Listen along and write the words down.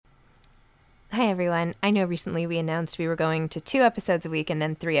Hi, everyone. I know recently we announced we were going to 2 episodes a week and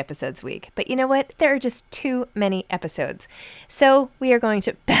then 3 episodes a week. But you know what? There are just too many episodes. So we are going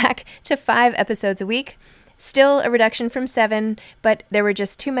back to 5 episodes a week. Still a reduction from 7, but there were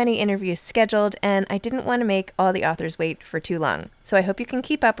just too many interviews scheduled, and I didn't want to make all the authors wait for too long. So I hope you can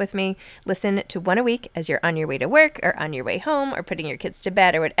keep up with me. Listen to 1 a week as you're on your way to work or on your way home or putting your kids to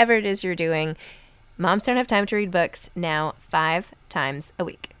bed or whatever it is you're doing. Moms Don't Have Time to Read Books, now 5 times a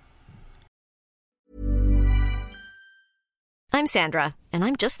week. I'm Sandra, and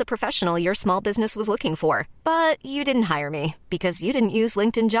I'm just the professional your small business was looking for. But you didn't hire me because you didn't use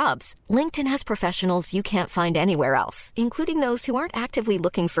LinkedIn Jobs. LinkedIn has professionals you can't find anywhere else, including those who aren't actively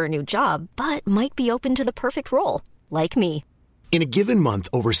looking for a new job, but might be open to the perfect role, like me. In a given month,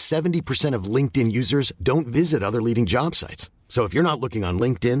 over 70% of LinkedIn users don't visit other leading job sites. So if you're not looking on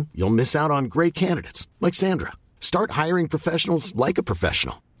LinkedIn, you'll miss out on great candidates like Sandra. Start hiring professionals like a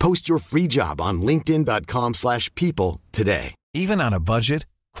professional. Post your free job on linkedin.com/people today. Even on a budget,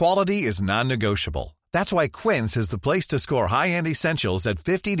 quality is non-negotiable. That's why Quince is the place to score high-end essentials at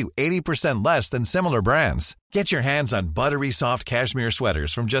 50 to 80% less than similar brands. Get your hands on buttery soft cashmere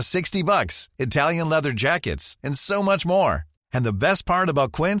sweaters from just $60, Italian leather jackets, and so much more. And the best part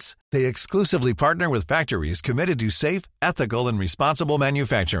about Quince, they exclusively partner with factories committed to safe, ethical, and responsible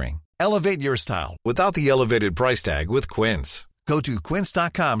manufacturing. Elevate your style without the elevated price tag with Quince. Go to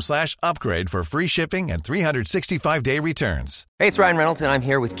quince.com/upgrade for free shipping and 365-day returns. Hey, it's Ryan Reynolds, and I'm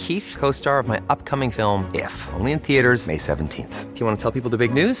here with Keith, co-star of my upcoming film, If, only in theaters May 17th. Do you want to tell people the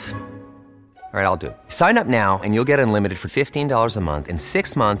big news? All right, I'll do it. Sign up now and you'll get unlimited for $15 a month and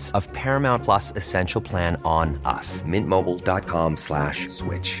 6 months of Paramount Plus Essential Plan on us.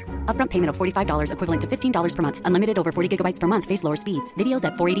 MintMobile.com/switch. Upfront payment of $45 equivalent to $15 per month. Unlimited over 40 gigabytes per month. Face lower speeds. Videos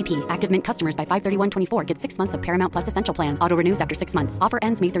at 480p. Active Mint customers by 531.24 get 6 months of Paramount Plus Essential Plan. Auto renews after 6 months. Offer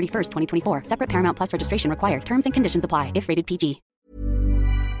ends May 31st, 2024. Separate Paramount Plus registration required. Terms and conditions apply if rated PG.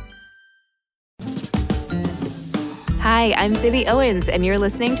 Hi, I'm Zibby Owens, and you're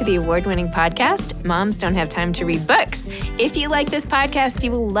listening to the award-winning podcast, Moms Don't Have Time to Read Books. If you like this podcast,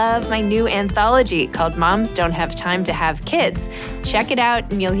 you will love my new anthology called Moms Don't Have Time to Have Kids. Check it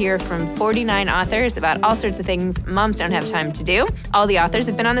out, and you'll hear from 49 authors about all sorts of things moms don't have time to do. All the authors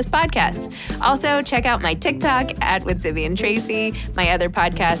have been on this podcast. Also, check out my TikTok, @with Zibby and Tracy, my other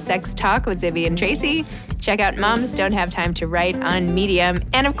podcast, Sex Talk with Zibby and Tracy. Check out Moms Don't Have Time to Write on Medium.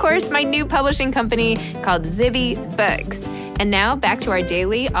 And of course, my new publishing company called Zibby Books. And now back to our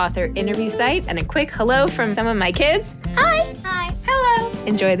daily author interview site and a quick hello from some of my kids. Hi. Hi. Hello.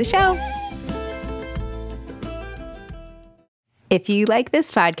 Enjoy the show. If you like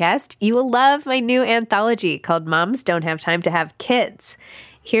this podcast, you will love my new anthology called Moms Don't Have Time to Have Kids.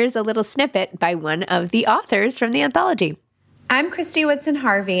 Here's a little snippet by one of the authors from the anthology. I'm Christy Whitson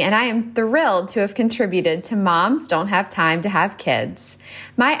Harvey, and I am thrilled to have contributed to Moms Don't Have Time to Have Kids.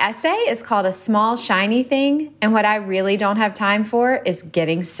 My essay is called A Small Shiny Thing, and what I really don't have time for is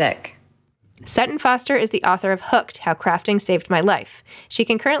getting sick. Sutton Foster is the author of Hooked, How Crafting Saved My Life. She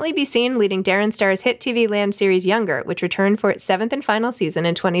can currently be seen leading Darren Star's hit TV land series Younger, which returned for its 7th and final season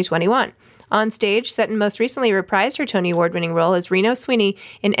in 2021. On stage, Sutton most recently reprised her Tony Award-winning role as Reno Sweeney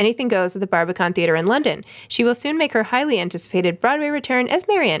in Anything Goes at the Barbican Theatre in London. She will soon make her highly anticipated Broadway return as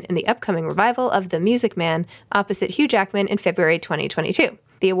Marian in the upcoming revival of The Music Man opposite Hugh Jackman in February 2022.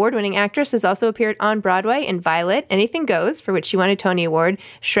 The award-winning actress has also appeared on Broadway in Violet, Anything Goes, for which she won a Tony Award,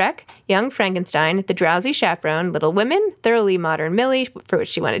 Shrek, Young Frankenstein, The Drowsy Chaperone, Little Women, Thoroughly Modern Millie, for which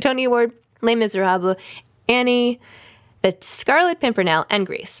she won a Tony Award, Les Miserables, Annie, The Scarlet Pimpernel, and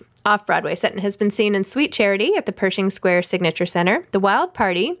Grease. Off-Broadway, Sutton has been seen in Sweet Charity at the Pershing Square Signature Center, The Wild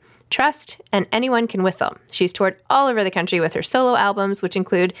Party, Trust, and Anyone Can Whistle. She's toured all over the country with her solo albums, which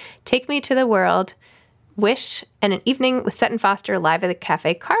include Take Me to the World, Wish, and An Evening with Sutton Foster live at the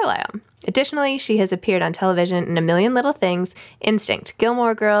Cafe Carlisle. Additionally, she has appeared on television in A Million Little Things, Instinct,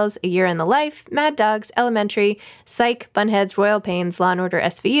 Gilmore Girls, A Year in the Life, Mad Dogs, Elementary, Psych, Bunheads, Royal Pains, Law & Order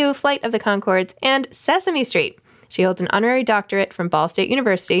SVU, Flight of the Conchords, and Sesame Street. She holds an honorary doctorate from Ball State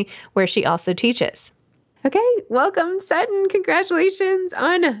University, where she also teaches. Okay, welcome, Sutton. Congratulations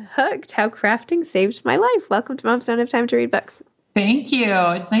on Hooked, How Crafting Saved My Life. Welcome to Moms Don't Have Time to Read Books. Thank you.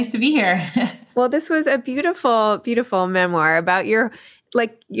 It's nice to be here. Well, this was a beautiful, beautiful memoir about your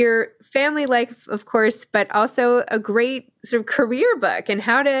family life, of course, but also a great sort of career book. And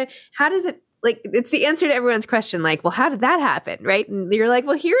how does it, it's the answer to everyone's question, well, how did that happen, right? And you're like,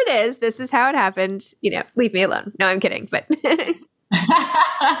 well, here it is. This is how it happened. Leave me alone. No, I'm kidding. But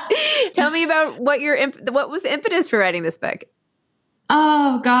tell me about what was the impetus for writing this book?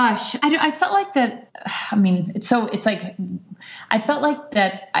 Oh gosh. I felt like that. I mean, it's like I felt like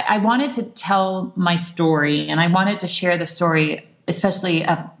that I wanted to tell my story, and I wanted to share the story, especially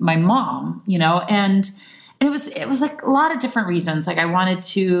of my mom, and it was like a lot of different reasons. Like I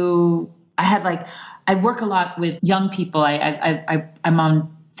work a lot with young people. I'm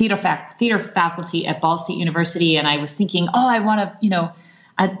on theater faculty at Ball State University. And I was thinking, I want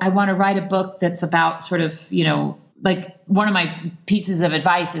to write a book that's about sort of, like one of my pieces of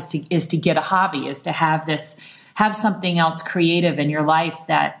advice is to get a hobby, is to have something else creative in your life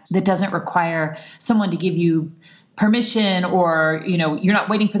that doesn't require someone to give you permission, or, you're not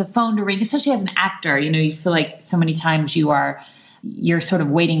waiting for the phone to ring, especially as an actor. You feel like so many times you're sort of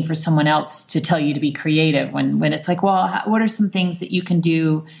waiting for someone else to tell you to be creative, when it's like, well, what are some things that you can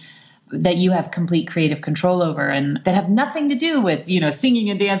do that you have complete creative control over, and that have nothing to do with, singing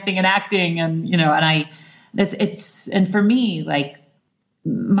and dancing and acting. And, and for me, like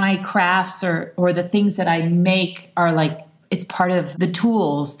my crafts or the things that I make are like, it's part of the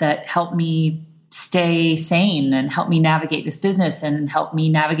tools that help me stay sane and help me navigate this business and help me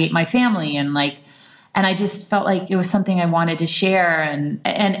navigate my family. And I just felt like it was something I wanted to share. And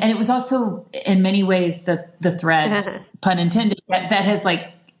it was also in many ways the thread, pun intended, that has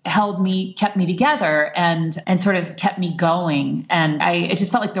like kept me together and sort of kept me going. And it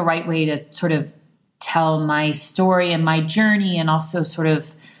just felt like the right way to sort of tell my story and my journey, and also sort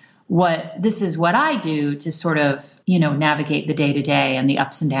of this is what I do to sort of, navigate the day to day and the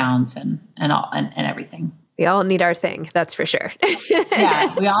ups and downs and everything. We all need our thing, that's for sure.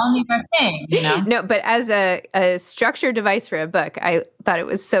 Yeah, we all need our thing, No, but as a structured device for a book, I thought it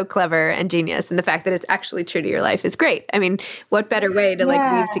was so clever and genius. And the fact that it's actually true to your life is great. I mean, what better way to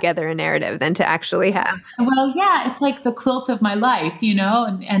weave together a narrative than to actually have? Well, yeah, it's like the quilt of my life,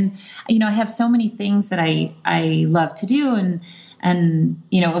 and I have so many things that I love to do. And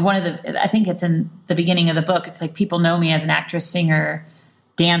I think it's in the beginning of the book, it's like people know me as an actress, singer,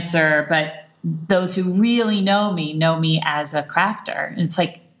 dancer, but those who really know me as a crafter. It's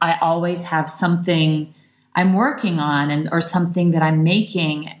like I always have something I'm working on or something that I'm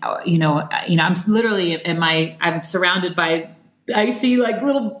making. I'm literally I'm surrounded by, I see like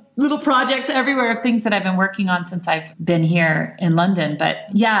little projects everywhere of things that I've been working on since I've been here in London. But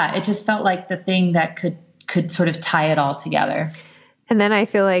yeah, it just felt like the thing that could sort of tie it all together. And then I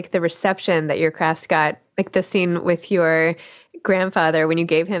feel like the reception that your crafts got, like the scene with your grandfather when you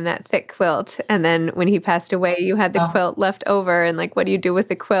gave him that thick quilt, and then when he passed away, you had the quilt left over, and like, what do you do with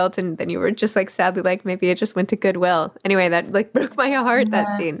the quilt? And then you were just like sadly like, maybe it just went to Goodwill. Anyway, that like broke my heart,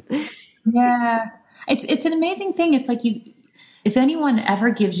 that scene. Yeah. It's an amazing thing. It's like if anyone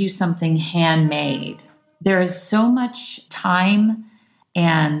ever gives you something handmade, there is so much time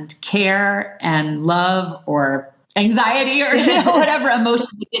and care and love or anxiety or whatever emotion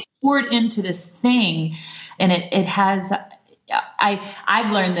that gets poured into this thing. And it has,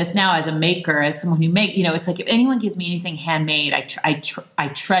 I've learned this now as a maker, as someone who it's like if anyone gives me anything handmade, I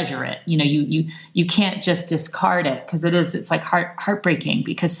treasure it. You can't just discard it, because it's like heartbreaking,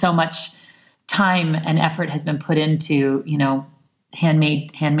 because so much time and effort has been put into,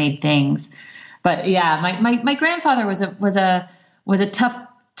 handmade things. But yeah, my grandfather was a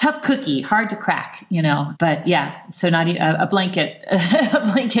tough cookie, hard to crack, but yeah, so not a blanket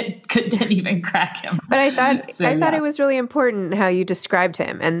didn't even crack him. But I thought it was really important how you described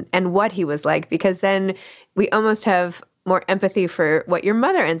him and what he was like, because then we almost have more empathy for what your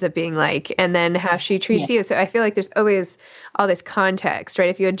mother ends up being like, and then how she treats you. So I feel like there's always all this context, right?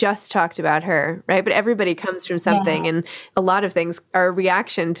 If you had just talked about her, right? But everybody comes from something, and a lot of things are a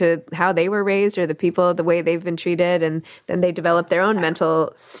reaction to how they were raised or the way they've been treated, and then they develop their own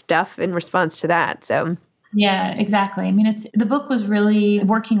mental stuff in response to that. So yeah, exactly. I mean, the book was really,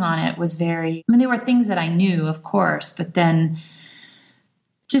 working on it was very, there were things that I knew, of course, but then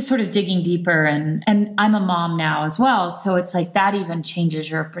just sort of digging deeper, and I'm a mom now as well. So it's like that even changes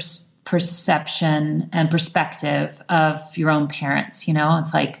your perception and perspective of your own parents.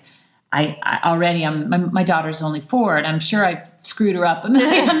 It's like, my daughter's only 4, and I'm sure I've screwed her up a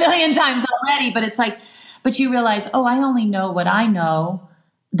million times already, but it's like, but you realize, I only know what I know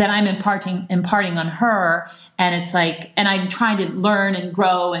that I'm imparting on her. And it's like, and I'm trying to learn and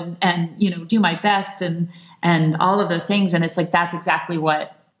grow and do my best and all of those things. And it's like, that's exactly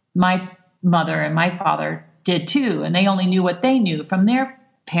what my mother and my father did too. And they only knew what they knew from their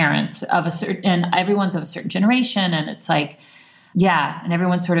parents and everyone's of a certain generation. And it's like, yeah. And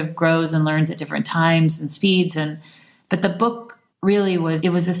everyone sort of grows and learns at different times and speeds. But the book really was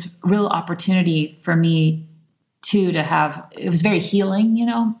this real opportunity for me too, to have, it was very healing,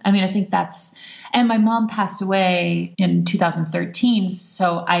 I think and my mom passed away in 2013.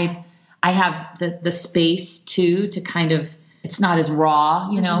 So I have the space too, to kind of it's not as raw,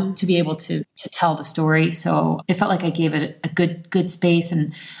 you know, to be able to tell the story. So it felt like I gave it a good space,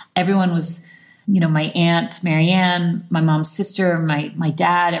 and everyone was, you know, my aunt, Marianne, my mom's sister, my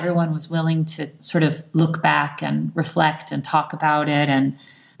dad, everyone was willing to sort of look back and reflect and talk about it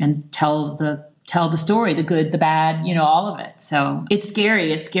and tell the story, the good, the bad, you know, all of it. So it's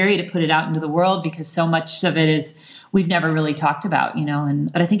scary. It's scary to put it out into the world because so much of it is we've never really talked about, you know,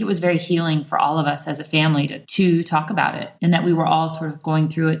 but I think it was very healing for all of us as a family to talk about it, and that we were all sort of going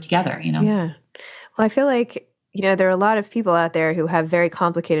through it together, you know? Yeah. Well, I feel like, you know, there are a lot of people out there who have very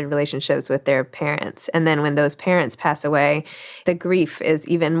complicated relationships with their parents. And then when those parents pass away, the grief is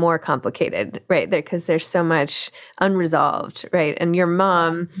even more complicated, right? Because there's so much unresolved, right? And your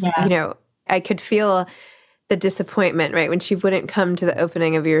mom, you know, I could feel the disappointment, right? When she wouldn't come to the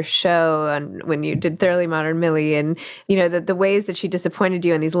opening of your show and when you did Thoroughly Modern Millie, and, you know, the ways that she disappointed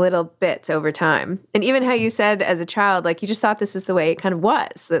you in these little bits over time. And even how you said as a child, like, you just thought this is the way it kind of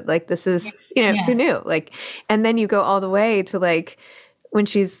was, that like, this is, you know, who knew? Like, and then you go all the way to like, when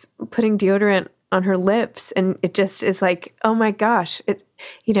she's putting deodorant on her lips and it just is like, oh my gosh, it,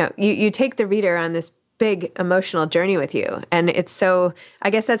 you know, you take the reader on this big emotional journey with you. And it's so, I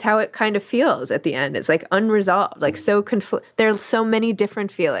guess that's how it kind of feels at the end. It's like unresolved, like so there are so many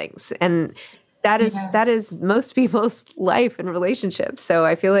different feelings. And that is most people's life and relationships. So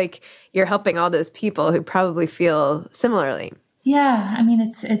I feel like you're helping all those people who probably feel similarly. Yeah. I mean,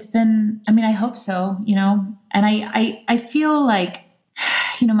 it's been, I mean, I hope so, you know, and I feel like,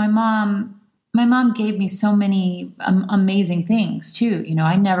 you know, my mom gave me so many amazing things too. You know,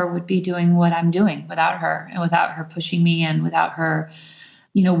 I never would be doing what I'm doing without her, and without her pushing me, and without her,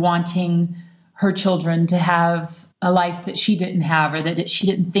 you know, wanting her children to have a life that she didn't have, or that she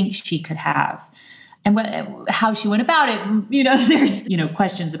didn't think she could have. And how she went about it, you know, there's, you know,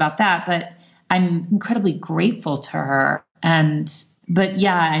 questions about that, but I'm incredibly grateful to her. But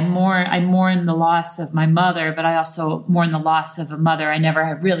yeah, I'm more in the loss of my mother, but I also more in the loss of a mother I never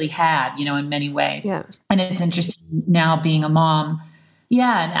have really had, you know, in many ways. Yeah. And it's interesting now being a mom.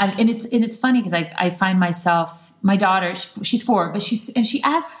 Yeah. And it's funny because I find myself, my daughter, she's 4, but she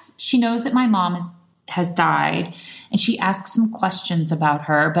knows that my mom has died, and she asks some questions about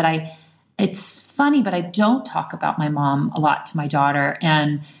her, but it's funny, but I don't talk about my mom a lot to my daughter.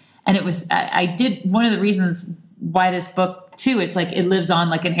 And it was, I did, one of the reasons why this book too, it's like, it lives on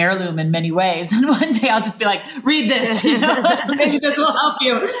like an heirloom in many ways. And one day I'll just be like, read this, you know, maybe this will help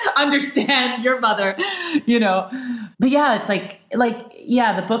you understand your mother, you know? But yeah, it's like,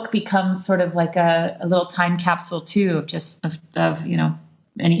 yeah, the book becomes sort of like a little time capsule too, of just, of, you know,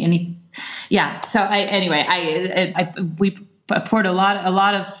 any, yeah. So we poured a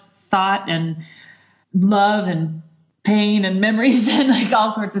lot of thought and love and pain and memories and like all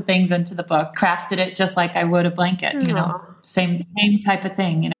sorts of things into the book, crafted it just like I would a blanket, you know, same type of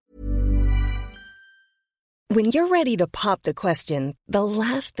thing, you know. When you're ready to pop the question, the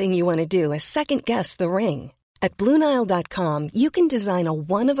last thing you want to do is second guess the ring. At BlueNile.com, you can design a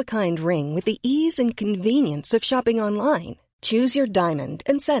one-of-a-kind ring with the ease and convenience of shopping online. Choose your diamond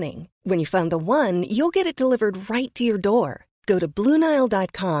and setting. When you find the one, you'll get it delivered right to your door. Go to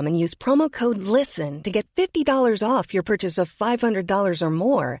BlueNile.com and use promo code LISTEN to get $50 off your purchase of $500 or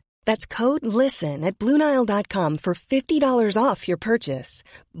more. That's code LISTEN at BlueNile.com for $50 off your purchase.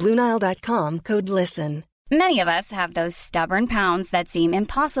 BlueNile.com, code LISTEN. Many of us have those stubborn pounds that seem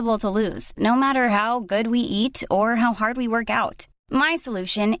impossible to lose, no matter how good we eat or how hard we work out. My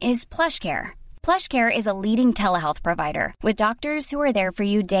solution is PlushCare. PlushCare is a leading telehealth provider with doctors who are there for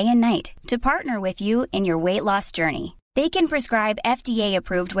you day and night to partner with you in your weight loss journey. They can prescribe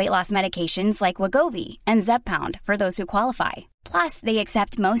FDA-approved weight loss medications like Wegovy and Zepbound for those who qualify. Plus, they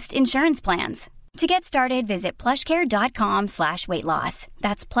accept most insurance plans. To get started, visit plushcare.com/weightloss.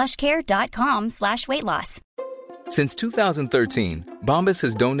 That's plushcare.com/weightloss. Since 2013, Bombas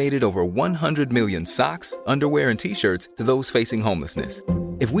has donated over 100 million socks, underwear, and T-shirts to those facing homelessness.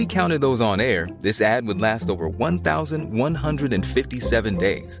 If we counted those on air, this ad would last over 1,157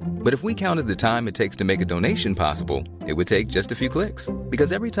 days. But if we counted the time it takes to make a donation possible, it would take just a few clicks.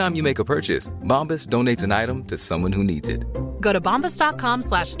 Because every time you make a purchase, Bombas donates an item to someone who needs it. Go to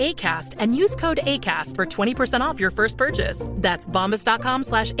bombas.com/ACAST and use code ACAST for 20% off your first purchase. That's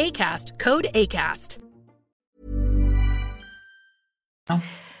bombas.com/ACAST, code ACAST.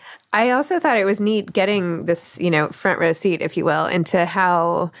 I also thought it was neat getting this, you know, front row seat, if you will, into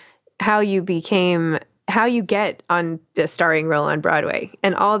how you get on the starring role on Broadway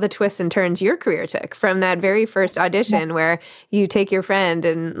and all the twists and turns your career took from that very first audition where you take your friend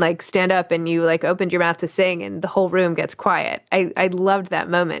and like stand up and you like opened your mouth to sing and the whole room gets quiet. I loved that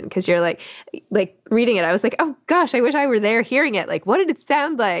moment because you're like reading it, I was like, oh gosh, I wish I were there hearing it. Like, what did it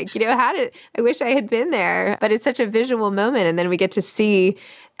sound like? I wish I had been there. But it's such a visual moment. And then we get to see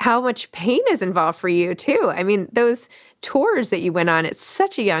how much pain is involved for you too. I mean, those tours that you went on at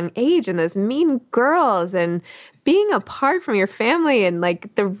such a young age, and those mean girls, and being apart from your family, and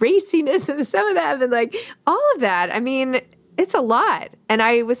like the raciness of some of them, and like all of that. I mean, it's a lot. And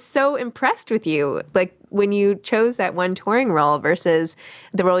I was so impressed with you, like when you chose that one touring role versus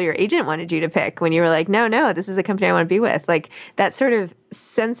the role your agent wanted you to pick, when you were like, no, this is the company I want to be with. Like that sort of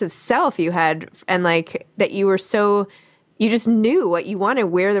sense of self you had, and like that you just knew what you wanted,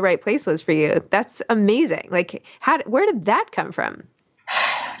 where the right place was for you. That's amazing. Like where did that come from?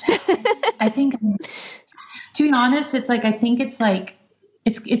 I think, to be honest, it's like, I think it's like,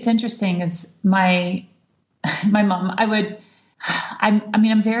 it's interesting is my mom,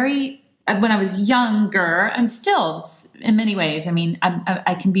 I'm very, when I was younger, and still in many ways, I mean,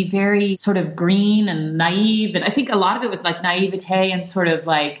 I can be very sort of green and naive. And I think a lot of it was like naivete and sort of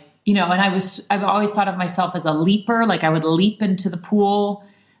like, and I've always thought of myself as a leaper. Like I would leap into the pool,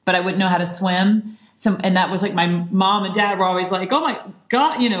 but I wouldn't know how to swim. And that was like, my mom and dad were always like, oh my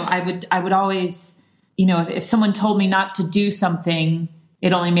God, I would always, if someone told me not to do something,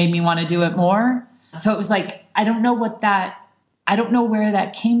 it only made me want to do it more. So it was like, I don't know where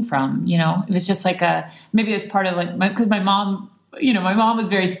that came from. It was just like maybe it was part of like, because my mom was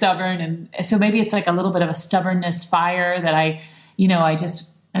very stubborn. And so maybe it's like a little bit of a stubbornness fire that I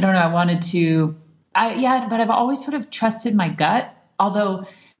don't know. I wanted to, but I've always sort of trusted my gut,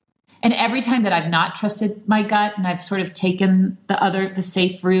 and every time that I've not trusted my gut and I've sort of taken the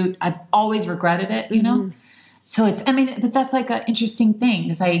safe route, I've always regretted it, Mm-hmm. So but that's like an interesting thing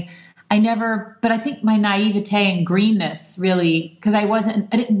is I think my naivete and greenness really, because I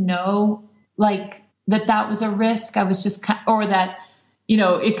didn't know like that was a risk. I was just or that,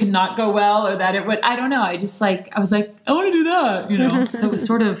 it could not go well, or that it would, I don't know. I was like, I want to do that, so it was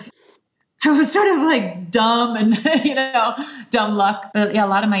sort of like dumb and, dumb luck. But yeah,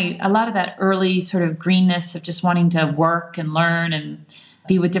 a lot of that early sort of greenness of just wanting to work and learn and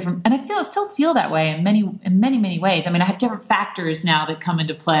be with different, and I still feel that way in many ways. I mean, I have different factors now that come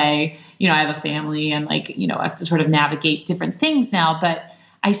into play. I have a family and like, I have to sort of navigate different things now, but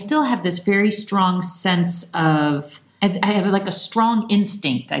I still have this very strong sense of, I have like a strong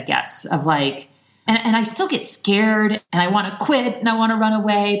instinct, I guess, of like, and I still get scared and I want to quit and I want to run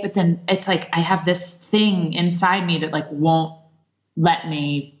away. But then it's like, I have this thing inside me that like won't let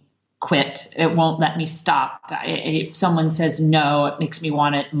me quit. It won't let me stop. If someone says no, it makes me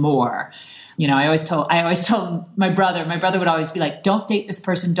want it more. I always told my brother would always be like, don't date this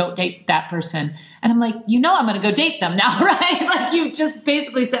person, don't date that person. And I'm like, I'm going to go date them now, right? Like you just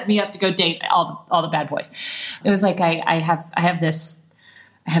basically set me up to go date all the bad boys. It was like, I have this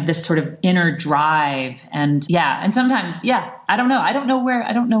sort of inner drive and sometimes, I don't know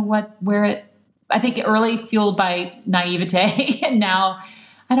where it, I think early fueled by naivete and now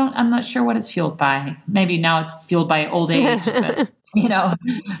I'm not sure what it's fueled by. Maybe now it's fueled by old age, but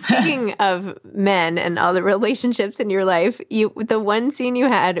Speaking of men and all the relationships in your life, the one scene you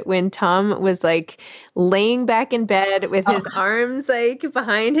had when Tom was like laying back in bed with his arms like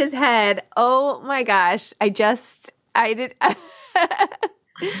behind his head. Oh my gosh. I did.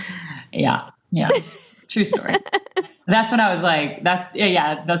 Yeah. True story. That's when I was like, that's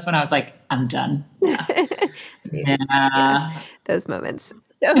when I was like, I'm done. Yeah. Those moments.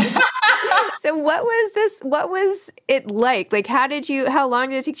 So what was it like? Like, how long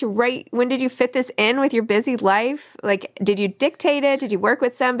did it take to write? When did you fit this in with your busy life? Like, did you dictate it? Did you work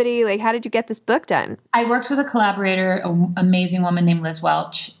with somebody? Like, how did you get this book done? I worked with a collaborator, an amazing woman named Liz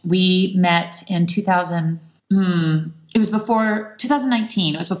Welch. We met in 2000. It was before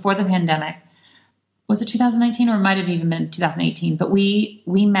 2019. It was before the pandemic. Was it 2019 or it might have even been 2018? But we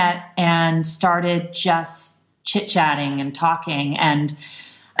met and started just chit-chatting and talking. And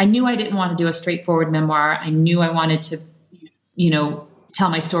I knew I didn't want to do a straightforward memoir. I knew I wanted to, tell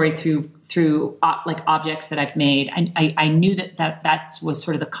my story through like objects that I've made. I knew that was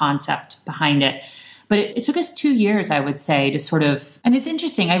sort of the concept behind it. But it took us 2 years, I would say, to sort of, and it's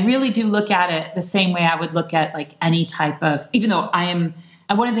interesting. I really do look at it the same way I would look at like any type of, even though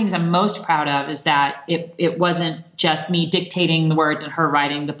one of the things I'm most proud of is that it wasn't just me dictating the words and her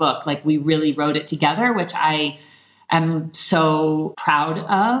writing the book. Like we really wrote it together, which I am so proud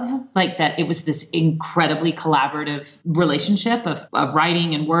of, like that it was this incredibly collaborative relationship of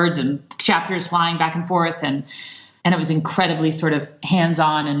writing and words and chapters flying back and forth. And it was incredibly sort of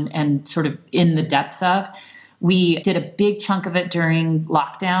hands-on and sort of in the depths of. We did a big chunk of it during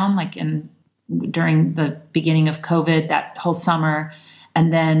lockdown, like during the beginning of COVID, that whole summer.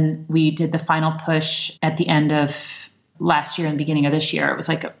 And then we did the final push at the end of last year and beginning of this year. It was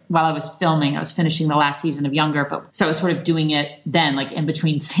like while I was filming, I was finishing the last season of Younger, but so I was sort of doing it then, like in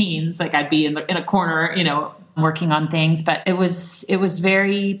between scenes, like I'd be in a corner, working on things. But it was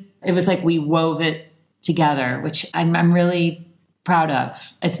like we wove it together, which I'm really proud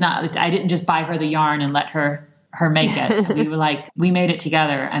of. I didn't just buy her the yarn and let her make it. We made it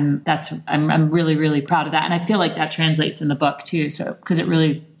together, and I'm really, really proud of that. And I feel like that translates in the book too. So, because it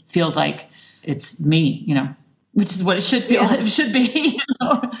really feels like it's me, which is what it should feel. It should be.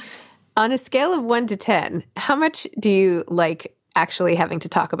 On a scale of 1 to 10, how much do you like actually having to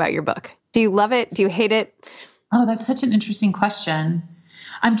talk about your book? Do you love it? Do you hate it? Oh, that's such an interesting question.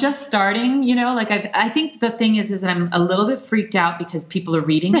 I'm just starting, I think the thing is that I'm a little bit freaked out because people are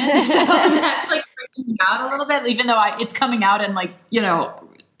reading it. So that's like freaking me out a little bit, even though it's coming out in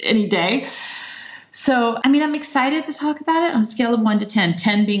any day. So, I'm excited to talk about it on a scale of 1 to 10,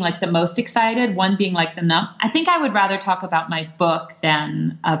 10 being like the most excited, 1 being like the numb. I think I would rather talk about my book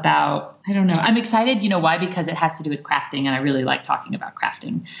than about, I don't know. I'm excited, why? Because it has to do with crafting, and I really like talking about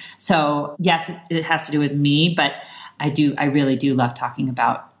crafting. So yes, it has to do with me, but I really do love talking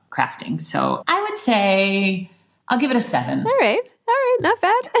about crafting. So I would say I'll give it a 7. All right. Not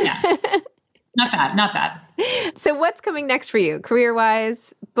bad. Yeah. Not bad. So what's coming next for you?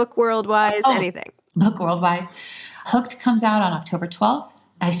 Career-wise, book world-wise, anything? Book world-wise. Hooked comes out on October 12th.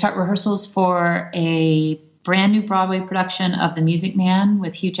 I start rehearsals for a brand new Broadway production of The Music Man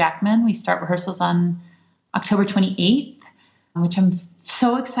with Hugh Jackman. We start rehearsals on October 28th, which I'm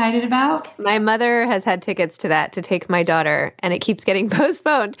so excited about. My mother has had tickets to that to take my daughter, and it keeps getting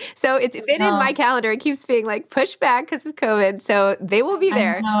postponed. So it's been in my calendar. It keeps being pushed back because of COVID. So they will be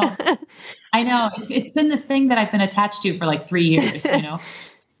there. I know. It's been this thing that I've been attached to for 3 years,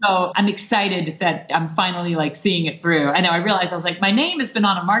 So I'm excited that I'm finally seeing it through. I know. I realized I was my name has been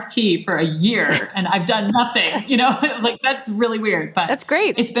on a marquee for a year and I've done nothing. It was that's really weird, but that's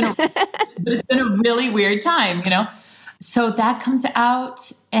great. It's been a really weird time, So that comes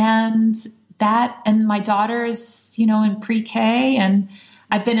out, and my daughter is, in pre-K, and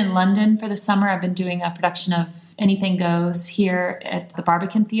I've been in London for the summer. I've been doing a production of Anything Goes here at the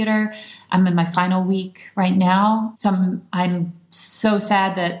Barbican Theatre. I'm in my final week right now. So I'm so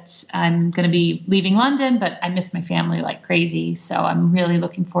sad that I'm going to be leaving London, but I miss my family like crazy. So I'm really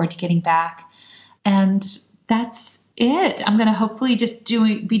looking forward to getting back. And that's it. I'm going to hopefully just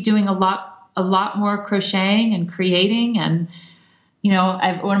be doing a lot more crocheting and creating. And,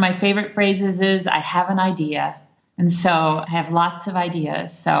 one of my favorite phrases is, I have an idea. And so I have lots of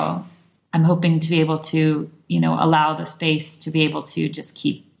ideas. So I'm hoping to be able to, allow the space to be able to just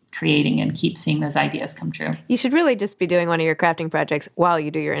keep creating and keep seeing those ideas come true. You should really just be doing one of your crafting projects while you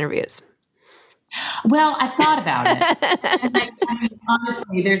do your interviews. Well, I thought about it. And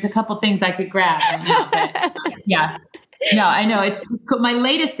honestly, there's a couple things I could grab right now. But yeah. No, I know. It's my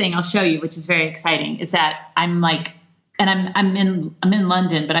latest thing I'll show you, which is very exciting, is that I'm in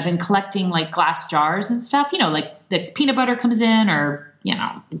London, but I've been collecting glass jars and stuff, the peanut butter comes in, or,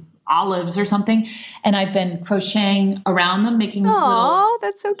 olives or something. And I've been crocheting around them, making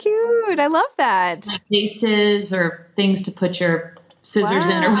that's so cute. I love that. Vases or things to put your scissors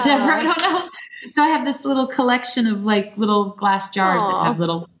in or whatever. I don't know. So I have this little collection of little glass jars that have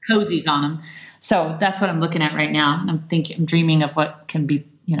little cozies on them. So that's what I'm looking at right now. I'm dreaming of what can be,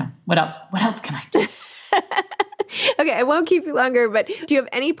 what else can I do? Okay, I won't keep you longer, but do you have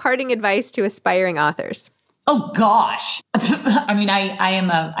any parting advice to aspiring authors? Oh gosh. I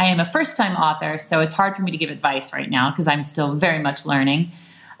am a first-time author, so it's hard for me to give advice right now because I'm still very much learning.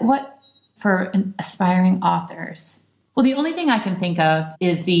 What for aspiring authors? Well, the only thing I can think of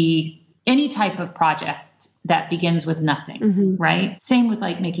is any type of project that begins with nothing, right? Same with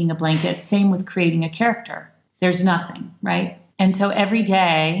making a blanket, same with creating a character. There's nothing, right? And so every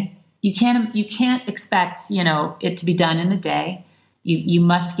day you can't expect, it to be done in a day. You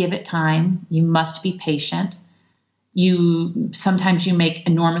must give it time. You must be patient. Sometimes you make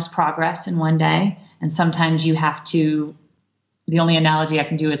enormous progress in one day, and sometimes you have to. The only analogy I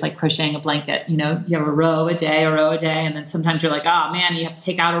can do is crocheting a blanket. You have a row a day, and then sometimes you're oh man, you have to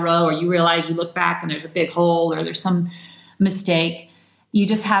take out a row, or you realize you look back and there's a big hole, or there's some mistake. You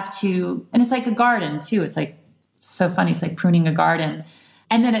just have to, and it's like a garden too. It's so funny. It's like pruning a garden,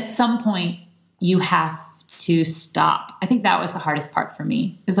 and then at some point you have to stop. I think that was the hardest part for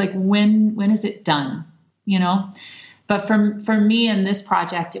me. Is when is it done? But for me in this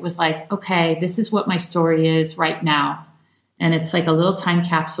project, it was okay, this is what my story is right now. And it's a little time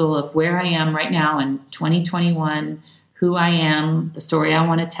capsule of where I am right now in 2021, who I am, the story I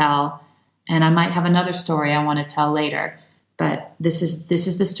want to tell. And I might have another story I want to tell later. but this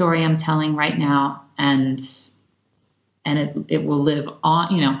is the story I'm telling right now. And it will live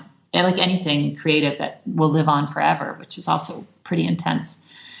on, you know, like anything creative that will live on forever, which is also pretty intense.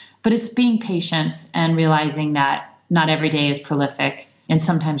 But it's being patient and realizing that not every day is prolific. And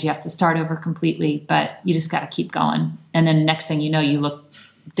sometimes you have to start over completely, but you just got to keep going. And then next thing you know, you look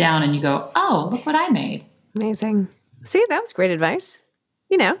down and you go, oh, look what I made. Amazing. See, that was great advice.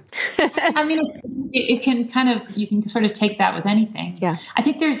 You know, I mean, it can kind of, you can sort of take that with anything. Yeah. I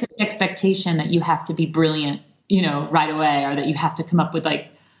think there's this expectation that you have to be brilliant, you know, right away, or that you have to come up with like,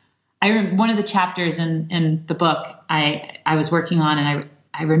 I remember one of the chapters in the book I was working on, and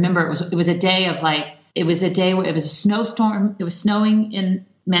I remember it was a day of like, it was a day where it was a snowstorm. It was snowing in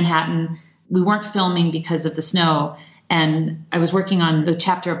Manhattan. We weren't filming because of the snow. And I was working on the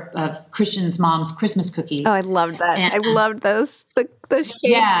chapter of Christian's mom's Christmas cookies. Oh, I loved that. And I loved those, the shapes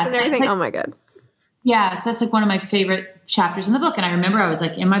and everything. Like, oh my God. Yeah. So that's like one of my favorite chapters in the book. And I remember I was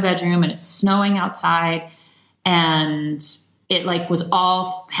like in my bedroom and it's snowing outside and it like was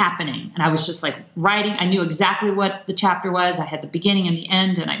all happening. And I was just like writing. I knew exactly what the chapter was. I had the beginning and the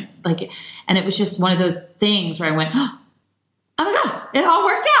end, and I like it. And it was just one of those things where I went, oh my God, it all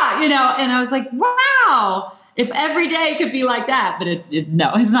worked out, you know? And I was like, wow, if every day could be like that, but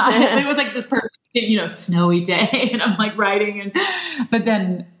no, it's not. It was like this perfect, you know, snowy day. And I'm like writing but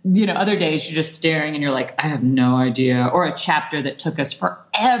then, you know, other days you're just staring and you're like, I have no idea. Or a chapter that took us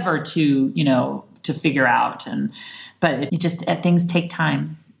forever to, you know, to figure out. But it just, things take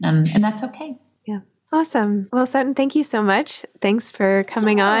time, and that's okay. Yeah. Awesome. Well, Sutton, thank you so much. Thanks for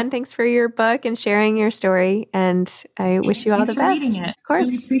coming on. Thanks for your book and sharing your story. And I wish you all the best. Reading it. Of course.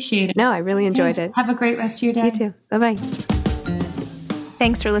 Really appreciate it. No, I really enjoyed it. Have a great rest of your day. You too. Bye-bye.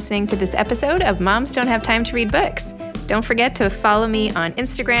 Thanks for listening to this episode of Moms Don't Have Time to Read Books. Don't forget to follow me on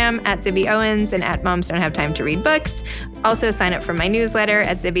Instagram at Zibby Owens and at Moms Don't Have Time to Read Books. Also sign up for my newsletter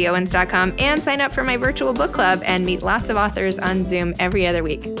at zibbyowens.com and sign up for my virtual book club and meet lots of authors on Zoom every other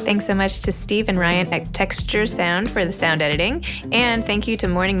week. Thanks so much to Steve and Ryan at Texture Sound for the sound editing. And thank you to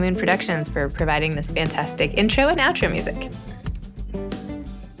Morning Moon Productions for providing this fantastic intro and outro music.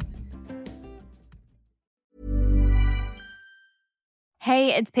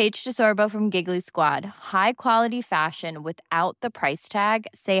 Hey, it's Paige DeSorbo from Giggly Squad. High quality fashion without the price tag.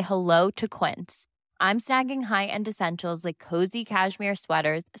 Say hello to Quince. I'm snagging high-end essentials like cozy cashmere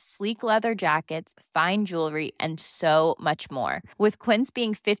sweaters, sleek leather jackets, fine jewelry, and so much more. With Quince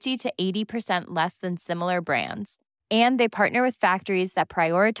being 50 to 80% less than similar brands. And they partner with factories that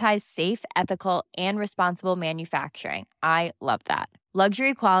prioritize safe, ethical, and responsible manufacturing. I love that.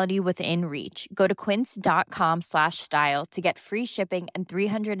 Luxury quality within reach. Go to quince.com/style to get free shipping and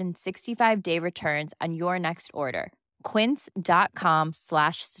 365-day returns on your next order.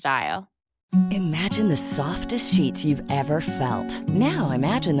 Quince.com/style. Imagine the softest sheets you've ever felt. Now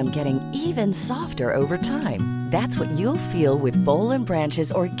imagine them getting even softer over time. That's what you'll feel with Boll &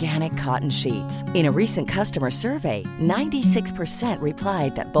 Branch's organic cotton sheets. In a recent customer survey, 96%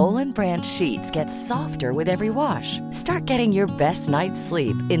 replied that Boll & Branch sheets get softer with every wash. Start getting your best night's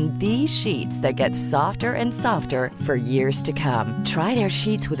sleep in these sheets that get softer and softer for years to come. Try their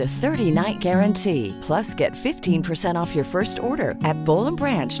sheets with a 30-night guarantee. Plus, get 15% off your first order at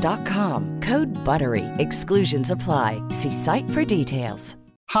bollandbranch.com. Code BUTTERY. Exclusions apply. See site for details.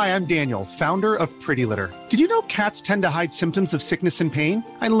 Hi, I'm Daniel, founder of Pretty Litter. Did you know cats tend to hide symptoms of sickness and pain?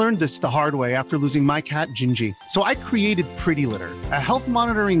 I learned this the hard way after losing my cat, Gingy. So I created Pretty Litter, a health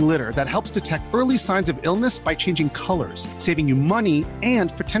monitoring litter that helps detect early signs of illness by changing colors, saving you money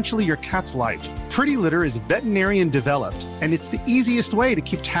and potentially your cat's life. Pretty Litter is veterinarian developed, and it's the easiest way to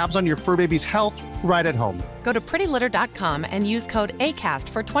keep tabs on your fur baby's health right at home. Go to prettylitter.com and use code ACAST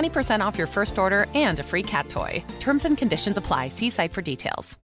for 20% off your first order and a free cat toy. Terms and conditions apply. See site for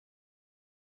details.